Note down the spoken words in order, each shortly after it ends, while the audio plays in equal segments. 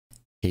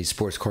Hey,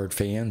 sports card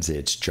fans,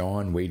 it's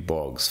John, Wade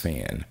Boggs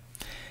fan.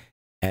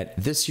 At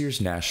this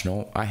year's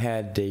National, I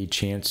had a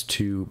chance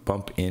to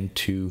bump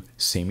into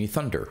Sammy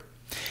Thunder.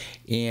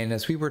 And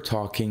as we were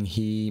talking,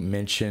 he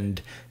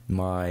mentioned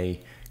my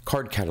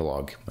card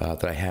catalog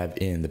that I have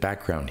in the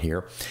background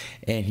here.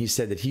 And he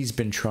said that he's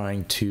been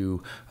trying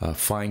to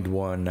find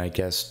one, I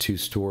guess, to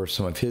store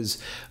some of his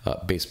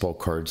baseball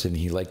cards, and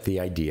he liked the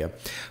idea,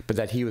 but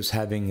that he was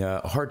having a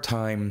hard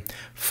time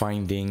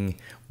finding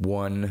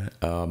one.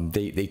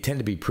 They tend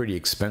to be pretty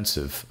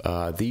expensive.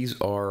 These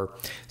are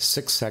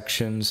 6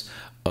 sections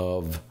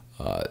of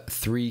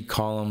 3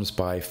 columns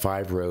by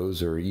 5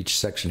 rows, or each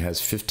section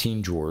has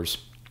 15 drawers,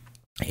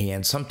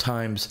 and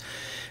sometimes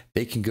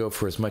they can go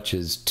for as much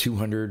as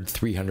 $200,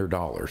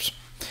 $300.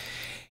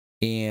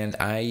 And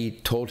I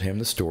told him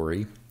the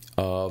story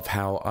of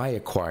how I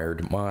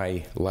acquired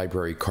my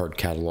library card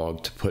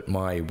catalog to put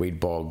my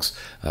Wade Boggs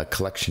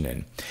collection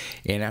in.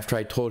 And after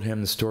I told him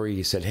the story,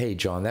 he said, "Hey,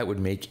 John, that would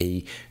make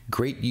a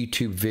great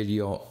YouTube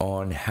video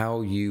on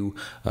how you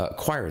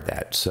acquired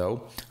that."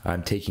 So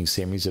I'm taking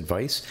Sammy's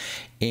advice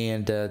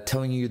and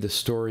telling you the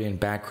story and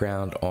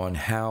background on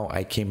how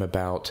I came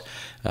about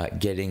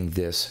getting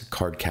this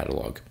card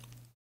catalog.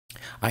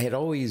 I had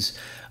always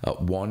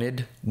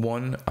wanted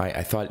one.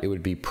 I thought it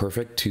would be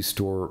perfect to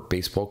store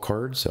baseball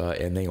cards,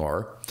 and they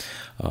are.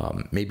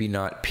 Maybe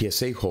not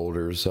PSA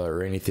holders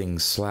or anything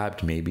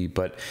slabbed maybe,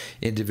 but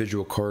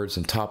individual cards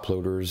and top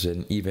loaders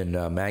and even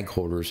mag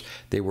holders,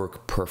 they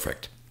work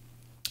perfect.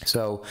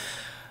 So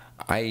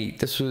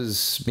this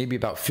was maybe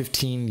about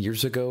 15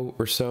 years ago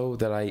or so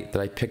that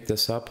I picked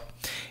this up,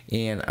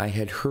 and I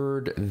had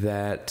heard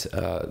that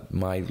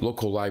my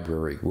local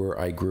library where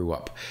I grew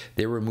up,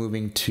 they were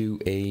moving to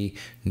a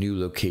new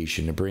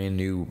location, a brand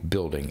new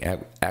building.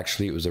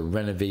 Actually, it was a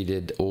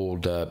renovated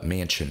old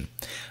mansion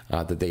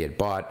that they had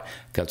bought,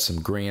 got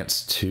some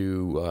grants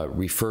to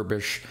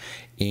refurbish,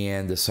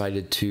 and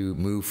decided to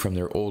move from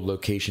their old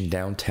location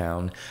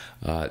downtown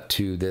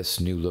to this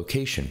new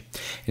location.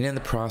 And in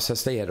the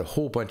process, they had a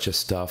whole bunch of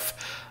stuff,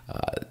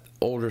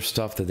 older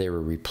stuff that they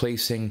were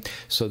replacing,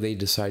 so they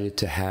decided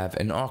to have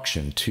an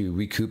auction to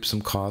recoup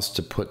some costs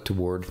to put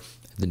toward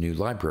the new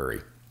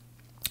library.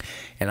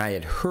 And I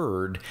had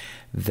heard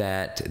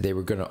that they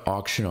were going to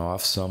auction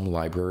off some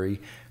library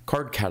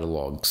card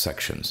catalog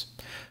sections.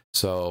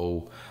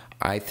 So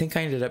I think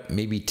I ended up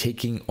maybe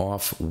taking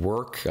off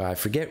work. I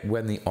forget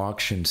when the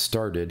auction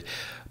started,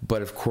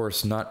 but of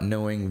course, not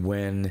knowing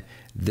when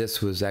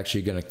this was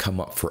actually going to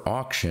come up for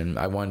auction,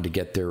 I wanted to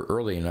get there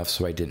early enough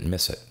so I didn't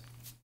miss it.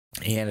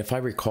 And if I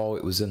recall,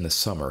 it was in the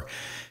summer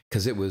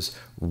because it was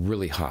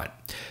really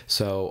hot.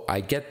 So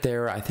I get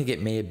there, I think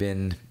it may have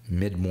been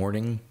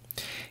mid-morning,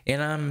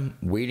 and I'm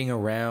waiting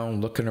around,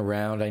 looking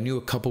around. I knew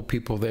a couple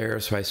people there,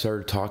 so I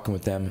started talking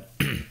with them.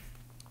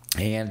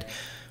 And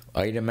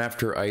item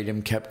after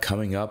item kept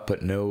coming up,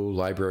 but no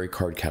library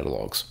card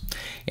catalogs.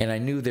 And I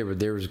knew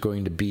there was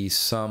going to be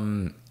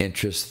some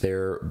interest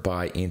there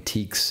by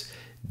antiques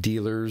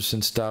dealers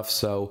and stuff,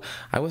 so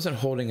I wasn't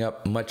holding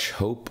up much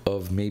hope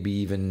of maybe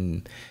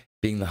even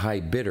being the high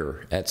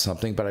bidder at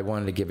something, but I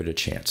wanted to give it a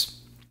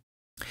chance.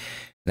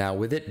 Now,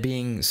 with it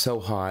being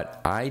so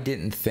hot, I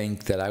didn't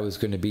think that I was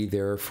going to be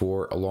there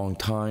for a long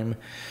time,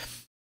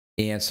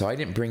 and so I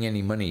didn't bring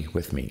any money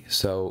with me.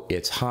 So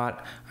it's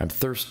hot, I'm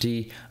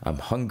thirsty, I'm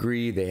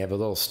hungry. They have a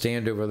little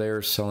stand over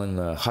there selling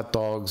hot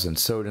dogs and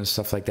soda and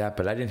stuff like that,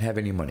 but I didn't have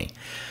any money.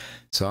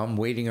 So I'm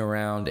waiting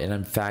around, and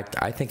in fact,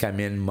 I think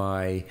I'm in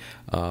my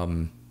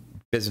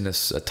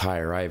business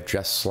attire. I have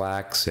dress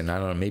slacks, and I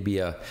don't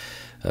know,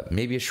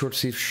 maybe a short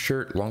sleeve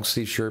shirt, long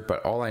sleeve shirt,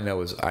 but all I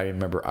know is I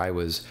remember I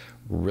was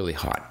really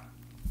hot.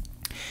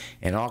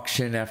 And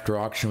auction after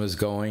auction was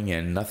going,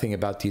 and nothing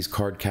about these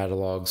card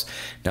catalogs.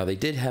 Now, they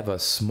did have a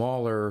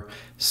smaller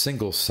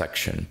single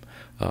section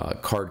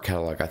card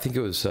catalog. I think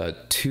it was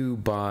 2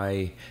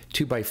 by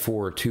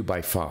 4 or 2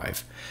 by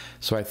 5.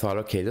 So I thought,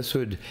 okay, this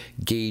would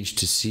gauge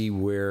to see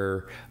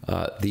where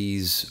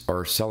these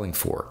are selling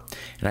for.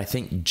 And I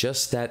think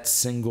just that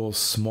single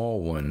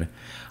small one,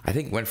 I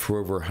think went for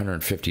over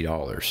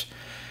 $150.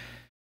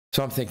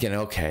 So I'm thinking,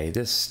 okay,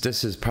 this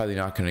is probably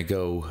not going to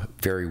go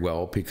very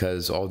well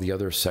because all the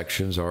other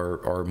sections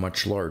are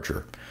much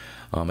larger.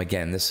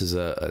 Again, this is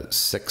a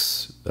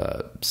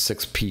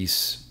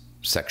 6-piece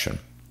section.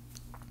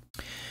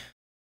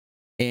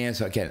 And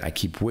so again, I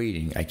keep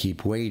waiting,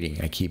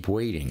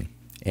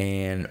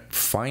 and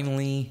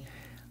finally,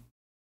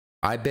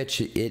 I bet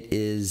you it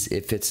is,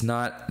 if it's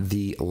not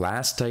the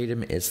last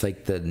item, it's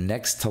like the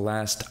next to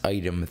last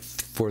item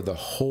for the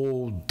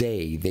whole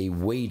day. They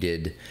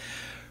waited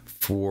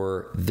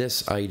for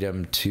this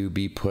item to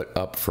be put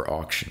up for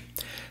auction.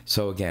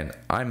 So again,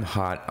 I'm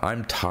hot,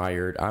 I'm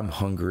tired, I'm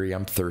hungry,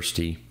 I'm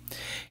thirsty.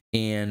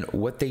 And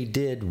what they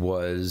did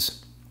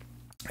was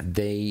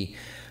they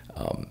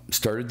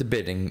started the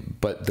bidding,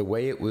 but the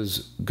way it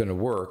was going to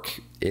work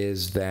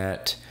is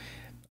that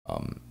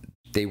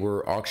they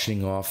were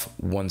auctioning off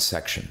one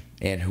section,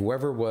 and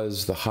whoever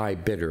was the high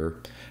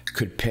bidder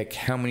could pick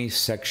how many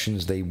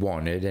sections they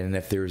wanted, and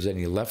if there was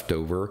any left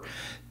over,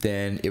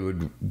 then it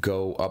would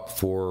go up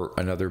for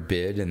another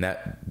bid, and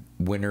that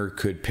winner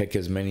could pick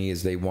as many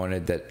as they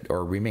wanted that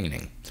are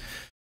remaining.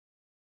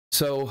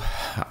 So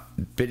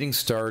bidding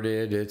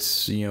started.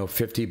 It's, you know,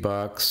 $50,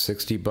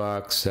 $60,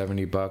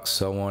 $70,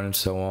 so on and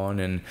so on,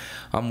 and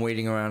I'm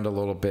waiting around a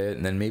little bit,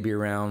 and then maybe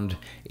around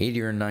 $80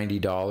 or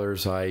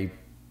 $90 I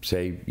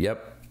say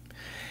yep,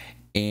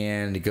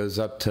 and it goes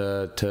up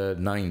to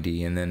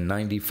 90, and then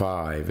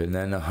 95, and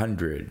then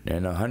 100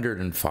 and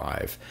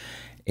 105,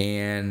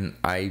 and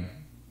I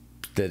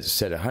that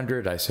said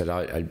 100. I said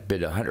I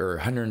bid 100 or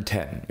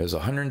 110. It was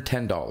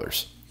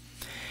 $110.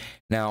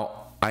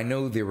 Now I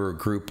know there were a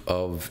group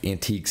of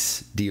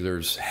antiques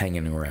dealers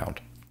hanging around.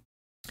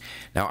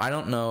 Now I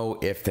don't know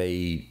if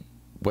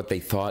what they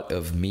thought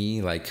of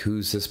me, like,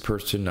 who's this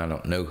person? I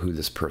don't know who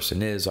this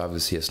person is.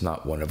 Obviously it's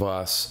not one of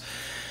us.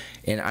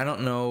 And I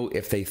don't know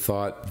if they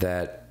thought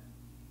that,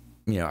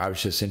 you know, I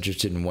was just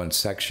interested in one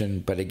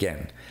section. But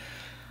again,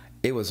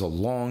 it was a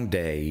long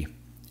day,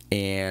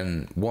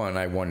 and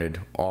I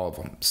wanted all of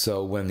them.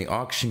 So when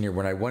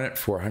I won it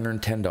for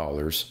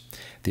 $110,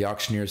 the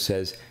auctioneer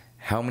says,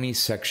 how many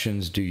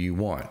sections do you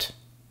want?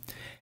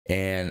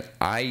 And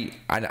I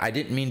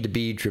didn't mean to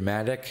be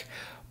dramatic,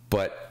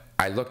 but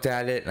I looked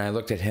at it and I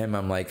looked at him.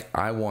 I'm like,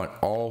 I want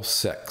all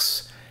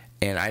 6.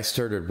 And I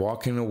started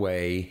walking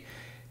away,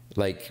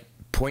 like,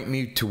 point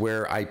me to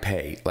where I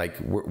pay. Like,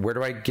 where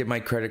do I give my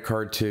credit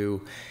card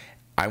to?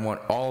 I want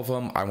all of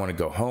them. I want to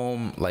go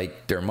home.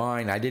 Like, they're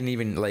mine. I didn't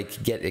even,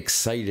 like, get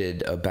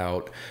excited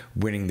about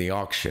winning the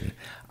auction.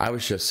 I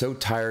was just so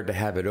tired to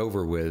have it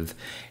over with.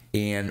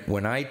 And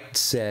when I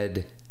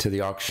said to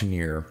the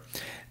auctioneer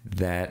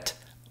that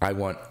I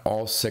want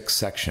all 6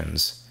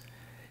 sections,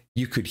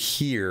 you could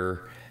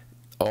hear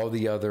all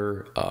the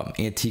other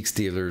antiques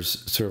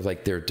dealers sort of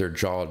like their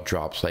jaw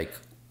drops, like,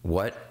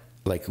 what?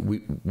 Like,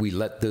 we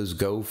let those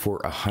go for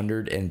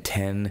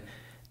 $110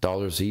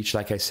 each?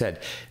 Like I said,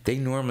 they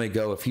normally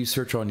go, if you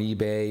search on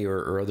eBay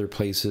or other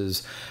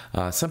places,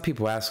 some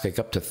people ask like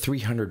up to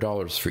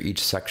 $300 for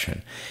each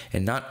section.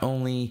 And not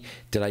only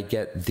did I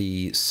get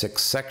the 6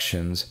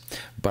 sections,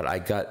 but I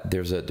got,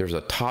 there's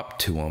a top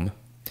to them.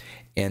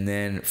 And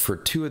then for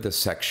 2 of the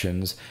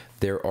sections,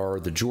 there are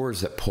the drawers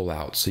that pull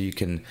out, so you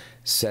can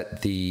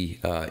set the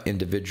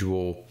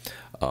individual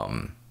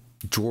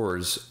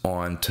drawers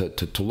on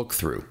to look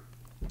through.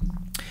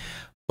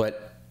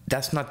 But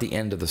that's not the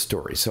end of the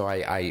story. So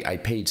I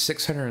paid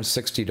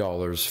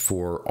 $660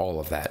 for all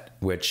of that,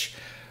 which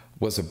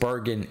was a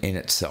bargain in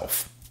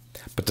itself.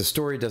 But the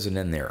story doesn't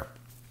end there.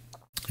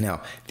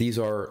 Now, these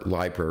are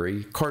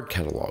library card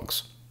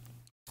catalogs.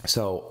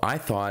 So I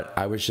thought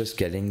I was just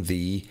getting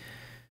the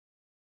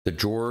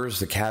drawers,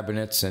 the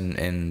cabinets,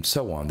 and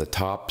so on, the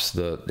tops,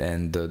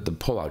 and the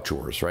pull-out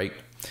drawers, right?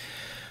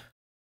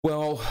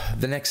 Well,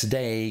 the next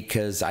day,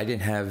 because I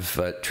didn't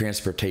have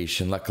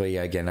transportation, luckily,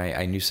 again,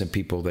 I knew some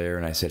people there,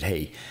 and I said,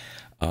 hey,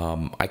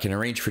 I can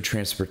arrange for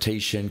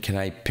transportation. Can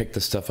I pick the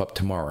stuff up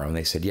tomorrow? And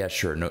they said, yeah,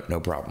 sure, no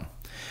problem.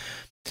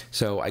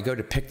 So I go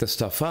to pick the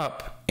stuff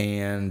up,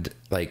 and,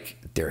 like,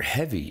 they're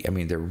heavy. I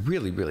mean, they're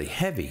really, really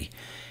heavy.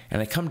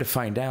 And I come to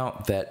find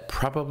out that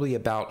probably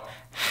about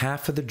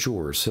half of the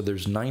drawers, so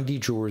there's 90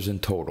 drawers in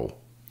total,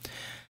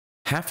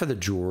 half of the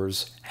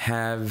drawers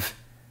have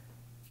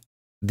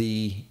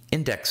the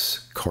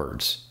index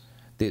cards,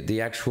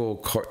 the actual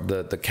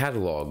the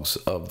catalogs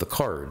of the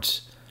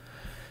cards.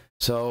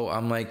 So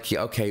I'm like,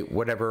 yeah, okay,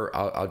 whatever,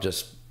 I'll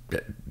just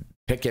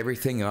pick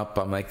everything up.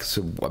 I'm like,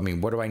 so I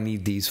mean, what do I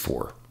need these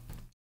for?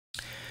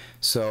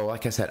 So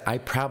like I said, I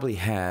probably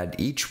had,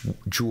 each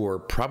drawer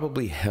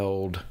probably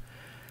held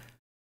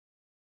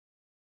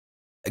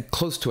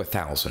close to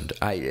 1,000.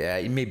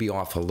 I may be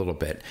off a little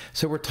bit.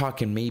 So we're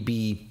talking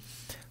maybe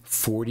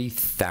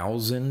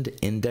 40,000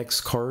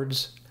 index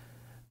cards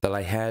that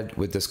I had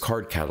with this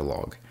card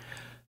catalog.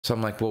 So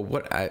I'm like, well,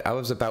 what? I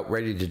was about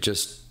ready to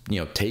just, you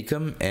know, take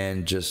them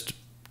and just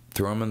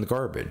throw them in the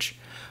garbage.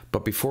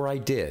 But before I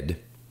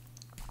did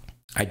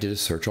a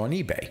search on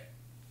eBay.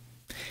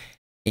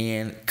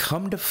 And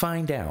come to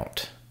find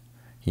out,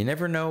 you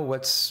never know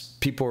what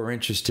people are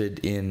interested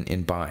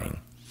in buying,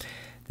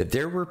 that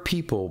there were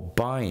people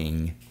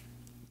buying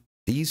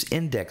these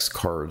index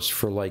cards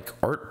for like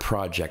art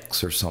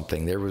projects or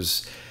something. There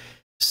was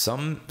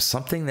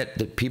something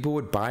that people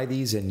would buy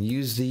these and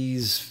use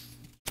these.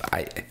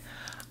 I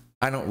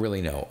don't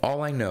really know.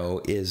 All I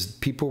know is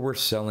people were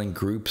selling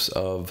groups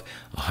of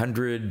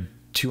 100,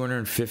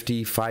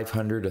 250,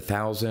 500,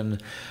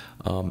 1,000,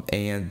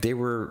 and they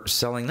were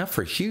selling not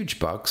for huge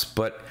bucks,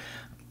 but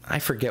I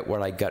forget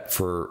what I got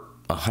for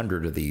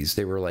 100 of these.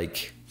 They were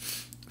like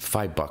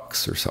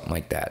 $5 or something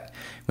like that.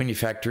 When you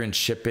factor in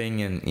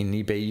shipping and in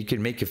eBay, you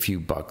can make a few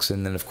bucks,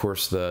 and then of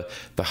course the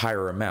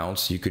higher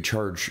amounts you could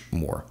charge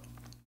more.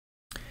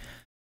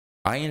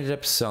 I ended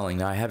up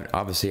selling, I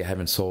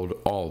haven't sold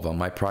all of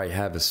them. I probably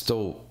have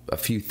still a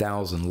few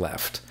thousand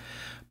left,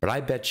 but I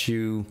bet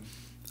you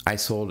I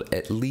sold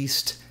at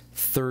least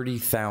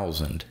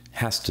 30,000,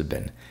 has to have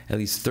been, at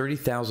least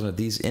 30,000 of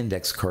these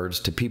index cards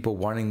to people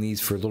wanting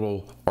these for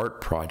little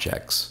art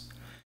projects.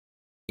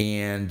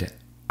 And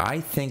I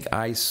think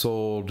I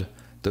sold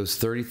those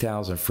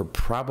 30,000 for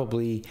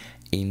probably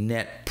a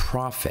net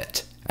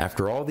profit,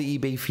 after all the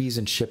eBay fees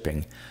and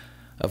shipping,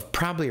 of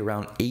probably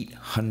around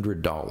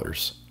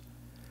 $800.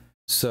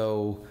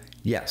 So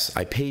yes,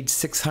 I paid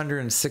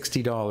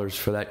 $660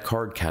 for that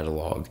card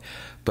catalog,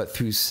 but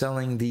through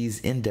selling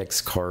these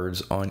index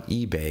cards on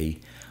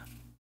eBay,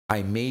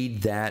 I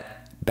made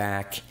that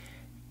back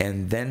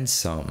and then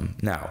some.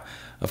 Now,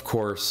 of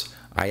course,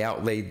 I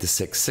outlaid the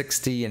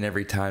 $660, and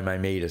every time I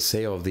made a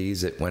sale of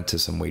these, it went to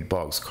some Wade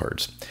Boggs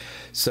cards.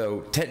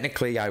 So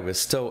technically, I was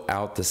still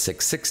out the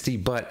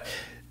 $660, but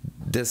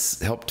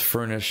this helped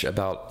furnish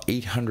about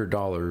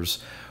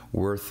 $800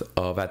 worth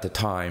of, at the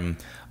time,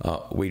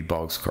 Wade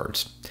Boggs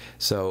cards.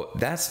 So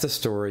that's the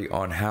story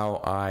on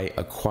how I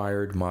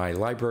acquired my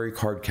library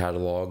card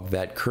catalog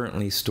that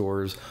currently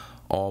stores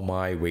all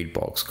my Wade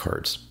Boggs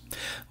cards.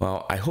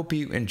 Well, I hope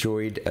you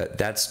enjoyed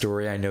that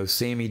story. I know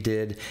Sammy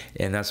did,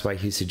 and that's why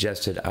he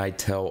suggested I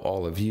tell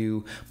all of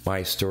you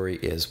my story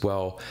as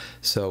well.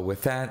 So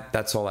with that,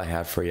 that's all I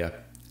have for you.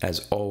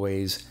 As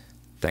always,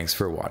 thanks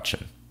for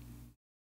watching.